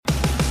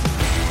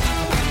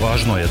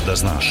Važno je da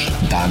znaš.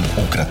 Dan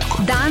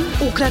ukratko. Dan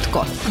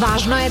ukratko.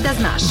 Važno je da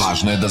znaš.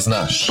 Važno je da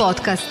znaš.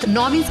 Podcast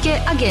novinske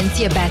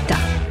agencije Beta.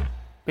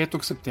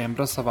 5.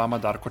 septembra sa vama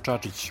Darko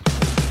Čačić.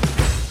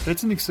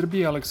 Predsjednik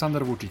Srbije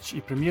Aleksandar Vučić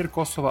i premijer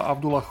Kosova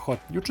Abdullah Hot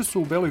juče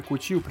su u Beloj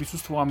kući u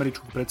prisustvu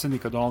američkog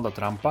predsjednika Donalda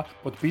Trumpa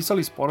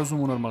potpisali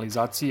sporazum o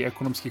normalizaciji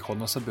ekonomskih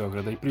odnosa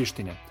Beograda i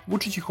Prištine.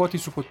 Vučić i Hoti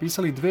su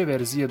potpisali dve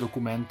verzije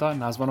dokumenta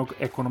nazvanog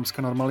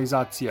ekonomska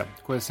normalizacija,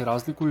 koje se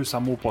razlikuju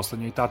samo u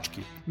poslednjoj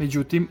tački.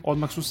 Međutim,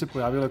 odmah su se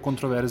pojavile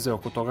kontroverze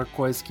oko toga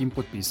ko je s kim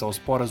potpisao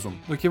sporazum.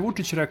 Dok je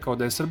Vučić rekao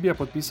da je Srbija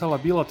potpisala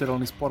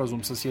bilateralni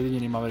sporazum sa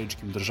Sjedinjenim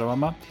Američkim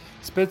Državama,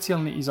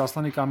 specijalni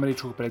izaslanik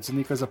američkog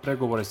predsjednika za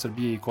pregovore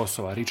Srbije i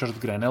Kosova Richard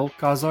Grenell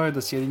kazao je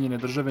da Sjedinjene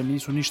Države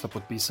nisu ništa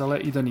potpisale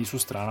i da nisu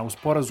strana u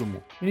sporazumu.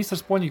 Ministar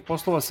spoljnih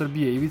poslova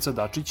Srbije Ivica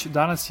Dačić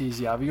danas je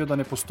izjavio da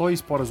ne postoji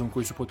sporazum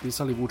koji su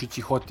potpisali Vučić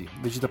i Hoti,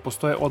 već da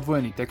postoje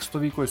odvojeni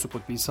tekstovi koje su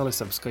potpisale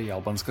srpska i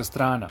albanska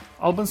strana.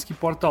 Albanski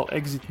portal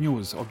Exit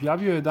News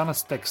objavio je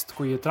danas tekst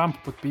koji je Trump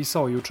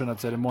potpisao juče na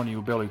ceremoniji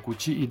u Beloj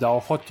kući i dao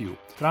Hotiju.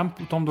 Trump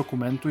u tom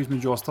dokumentu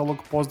između ostalog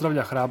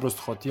pozdravlja hrabrost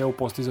Hotija u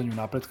postizanju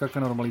napretka ka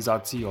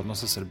normalizaciji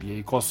odnosa Srbije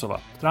i Kosova.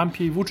 Trump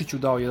je i Vučiću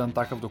dao jedan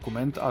takav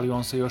dokument, ali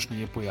on se još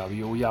nije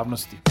pojavio u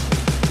javnosti.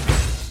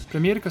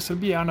 Premijerka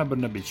Srbije Ana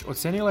Brnabić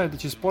ocenila je da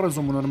će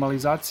sporazum o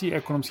normalizaciji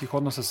ekonomskih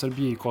odnosa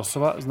Srbije i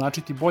Kosova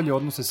značiti bolje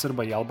odnose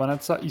Srba i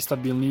Albanaca i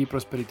stabilniji i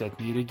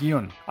prosperitetniji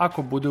region,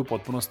 ako bude u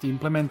potpunosti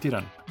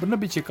implementiran.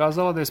 Brnabić je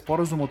kazala da je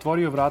sporazum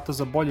otvorio vrata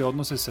za bolje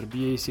odnose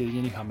Srbije i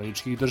Sjedinjenih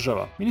Američkih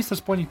Država. Ministar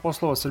spoljnih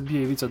poslova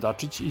Srbije Ivica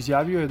Dačić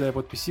izjavio je da je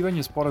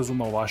potpisivanje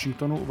sporazuma u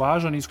Vašingtonu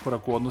važan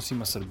iskorak u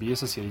odnosima Srbije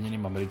sa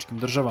Sjedinjenim Američkim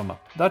Državama.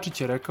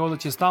 Dačić je rekao da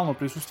će stalno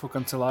prisustvo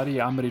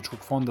Kancelarije Američkog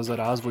fonda za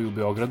razvoj u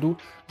Beogradu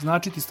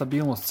značiti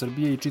stabilnost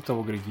Srbije i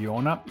čitavog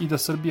regiona i da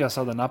Srbija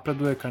sada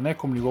napreduje ka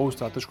nekom nivou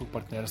strateškog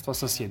partnerstva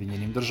sa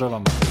Sjedinjenim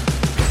Državama.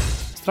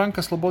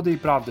 Stranka Slobode i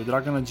pravde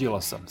Dragana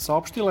Đilasa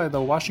saopštila je da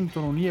u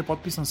Vašingtonu nije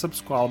potpisan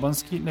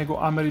srpsko-albanski nego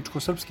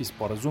američko-srpski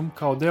sporazum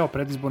kao deo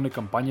predizborne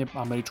kampanje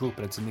američkog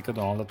predsjednika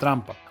Donalda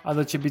Trumpa, a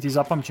da će biti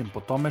zapamćen po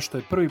tome što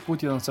je prvi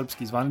put jedan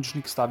srpski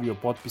zvaničnik stavio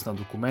potpis na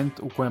dokument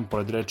u kojem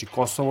pored reči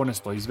Kosovo ne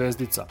stoji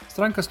zvezdica.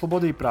 Stranka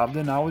Slobode i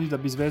pravde navodi da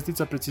bi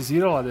zvezdica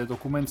precizirala da je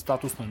dokument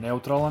statusno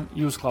neutralan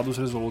i u skladu s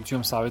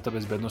rezolucijom Saveta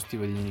bezbednosti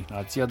Ujedinjenih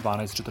nacija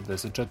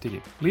 1244.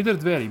 Lider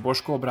Dveri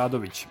Boško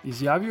Obradović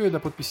izjavio je da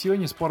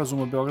potpisivanje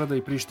sporazuma Beograda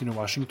i Prištine u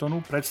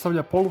Vašingtonu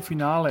predstavlja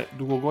polufinale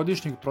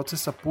dugogodišnjeg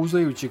procesa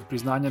puzajućeg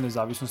priznanja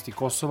nezavisnosti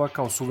Kosova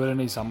kao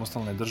suverene i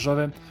samostalne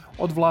države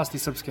od vlasti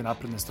Srpske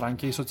napredne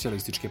stranke i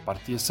Socijalističke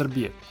partije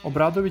Srbije.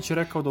 Obradović je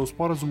rekao da u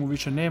sporazumu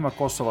više nema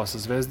Kosova sa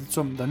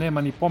zvezdicom, da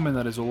nema ni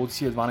pomena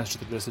rezolucije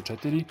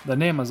 1244, da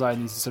nema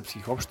zajednice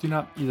srpskih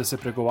opština i da se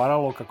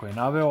pregovaralo, kako je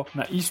naveo,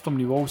 na istom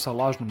nivou sa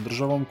lažnom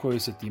državom kojoj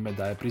se time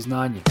daje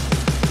priznanje.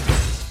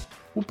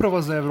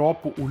 Uprava za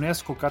Evropu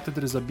UNESCO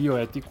katedre za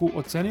bioetiku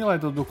ocenila je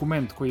da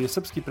dokument koji je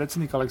srpski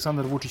predsjednik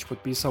Aleksandar Vučić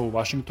potpisao u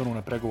Vašingtonu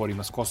na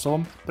pregovorima s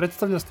Kosovom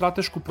predstavlja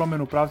stratešku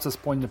promjenu pravca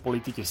spoljne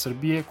politike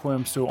Srbije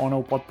kojom se ona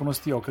u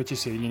potpunosti okreće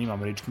Sjedinjenim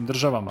Američkim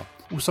Državama.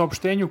 U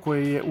saopštenju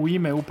koje je u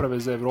ime Uprave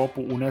za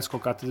Evropu UNESCO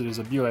katedre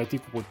za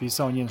bioetiku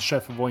potpisao njen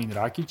šef Vojin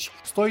Rakić,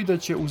 stoji da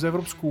će uz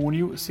Evropsku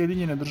uniju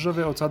Sjedinjene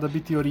Države od sada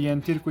biti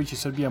orijentir koji će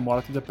Srbija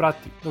morati da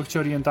prati, dok će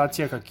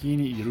orijentacija ka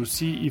Kini i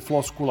Rusiji i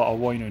floskula o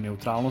vojnoj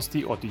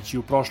neutralnosti otići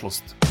u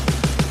prošlost.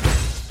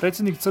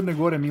 Predsjednik Crne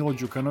Gore Milo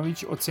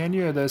Đukanović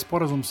ocenio je da je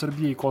sporazum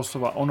Srbije i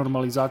Kosova o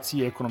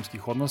normalizaciji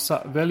ekonomskih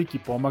odnosa veliki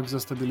pomak za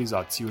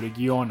stabilizaciju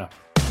regiona.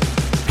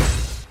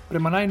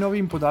 Prema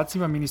najnovijim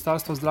podacima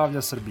Ministarstva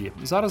zdravlja Srbije,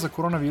 zaraza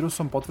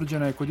koronavirusom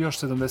potvrđena je kod još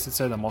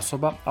 77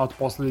 osoba, a od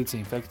posljedice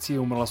infekcije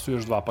umrla su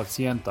još 2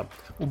 pacijenta.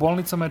 U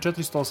bolnicama je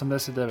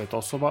 489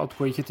 osoba, od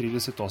kojih je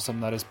 38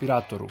 na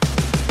respiratoru.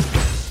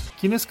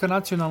 Kineska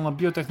nacionalna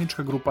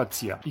biotehnička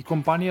grupacija i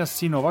kompanija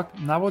Sinovac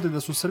navode da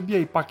su Srbija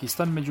i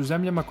Pakistan među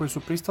zemljama koje su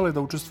pristale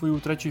da učestvuju u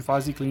trećoj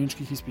fazi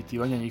kliničkih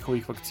ispitivanja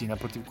njihovih vakcina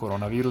protiv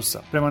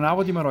koronavirusa. Prema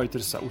navodima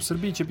Reutersa, u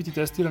Srbiji će biti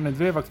testirane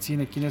 2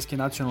 vakcine Kineske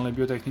nacionalne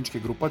biotehničke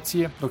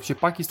grupacije, dok će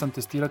Pakistan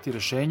testirati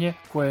rešenje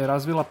koje je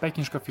razvila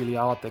pekinška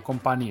filijala te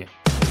kompanije.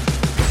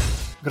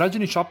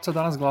 Građani Šapca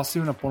danas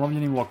glasaju na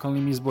ponovljenim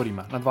lokalnim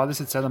izborima na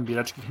 27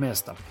 biračkih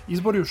mesta.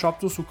 Izbori u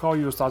Šapcu su kao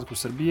i u ostatku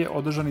Srbije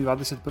održani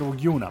 21.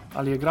 juna,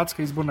 ali je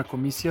gradska izborna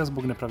komisija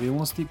zbog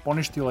nepravilnosti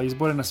poništila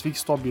izbore na svih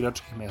 100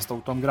 biračkih mesta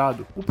u tom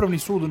gradu. Upravni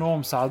sud u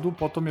Novom Sadu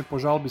potom je po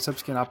žalbi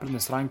Srpske napredne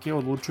stranke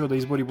odlučio da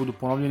izbori budu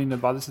ponovljeni na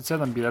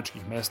 27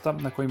 biračkih mesta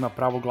na kojima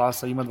pravo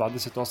glasa ima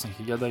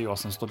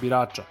 28.800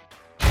 birača.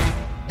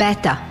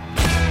 Beta.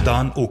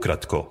 Dan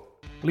ukratko.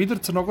 Lider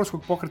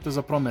Crnogorskog pokreta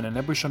za promene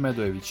Nebojša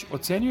Medojević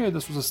ocenio je da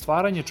su za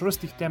stvaranje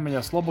čvrstih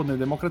temelja slobodne,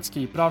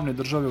 demokratske i pravne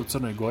države u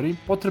Crnoj Gori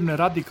potrebne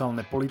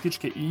radikalne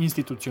političke i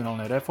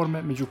institucionalne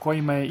reforme, među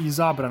kojima je i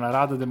zabrana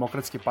rada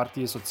Demokratske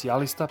partije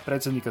socijalista,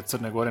 predsjednika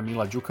Crne Gore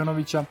Mila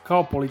Đukanovića,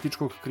 kao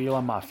političkog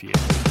krila mafije.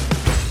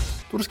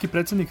 Turski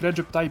predsjednik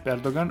Recep Tayyip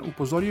Erdogan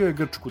upozorio je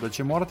Grčku da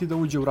će morati da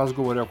uđe u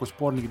razgovore oko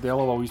spornih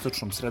delova u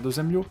istočnom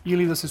Sredozemlju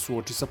ili da se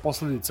suoči sa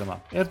posledicama.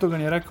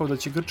 Erdogan je rekao da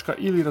će Grčka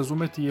ili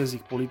razumeti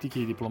jezik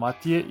politike i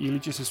diplomatije ili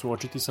će se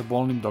suočiti sa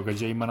bolnim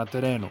događajima na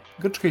terenu.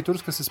 Grčka i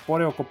Turska se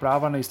spore oko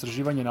prava na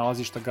istraživanje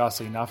nalazišta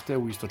gasa i nafte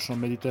u istočnom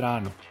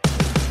Mediteranu.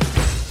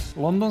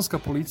 Londonska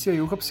policija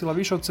je uhapsila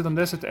više od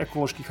 70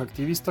 ekoloških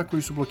aktivista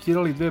koji su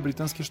blokirali 2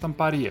 britanske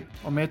štamparije,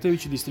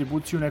 ometajući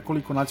distribuciju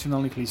nekoliko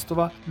nacionalnih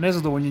listova,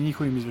 nezadovoljni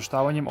njihovim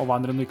izveštavanjem o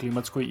vanrednoj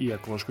klimatskoj i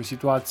ekološkoj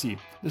situaciji.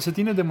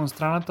 Desetine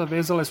demonstranata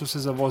vezale su se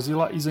za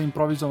vozila i za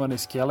improvizovane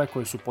skele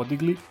koje su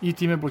podigli i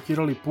time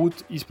blokirali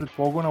put ispred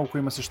pogona u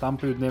kojima se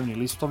štampaju dnevni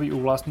listovi u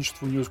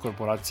vlasništvu news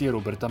korporacije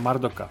Ruperta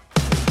Murdocha.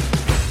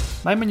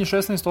 Najmanje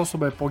 16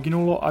 osoba je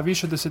poginulo, a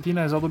više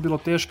desetina je zadobilo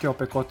teške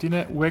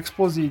opekotine u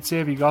eksploziji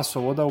cevi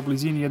gasovoda u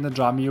blizini jedne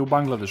džamije u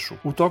Bangladešu.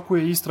 U toku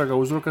je istraga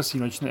uzroka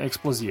sinoćne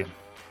eksplozije.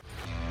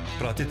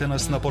 Pratite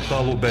nas na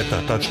portalu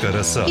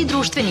beta.rs I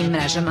društvenim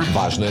mrežama.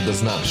 Važno je da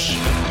znaš.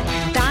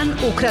 Dan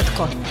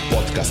ukratko.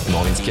 Podcast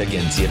novinske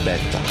agencije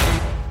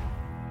Beta.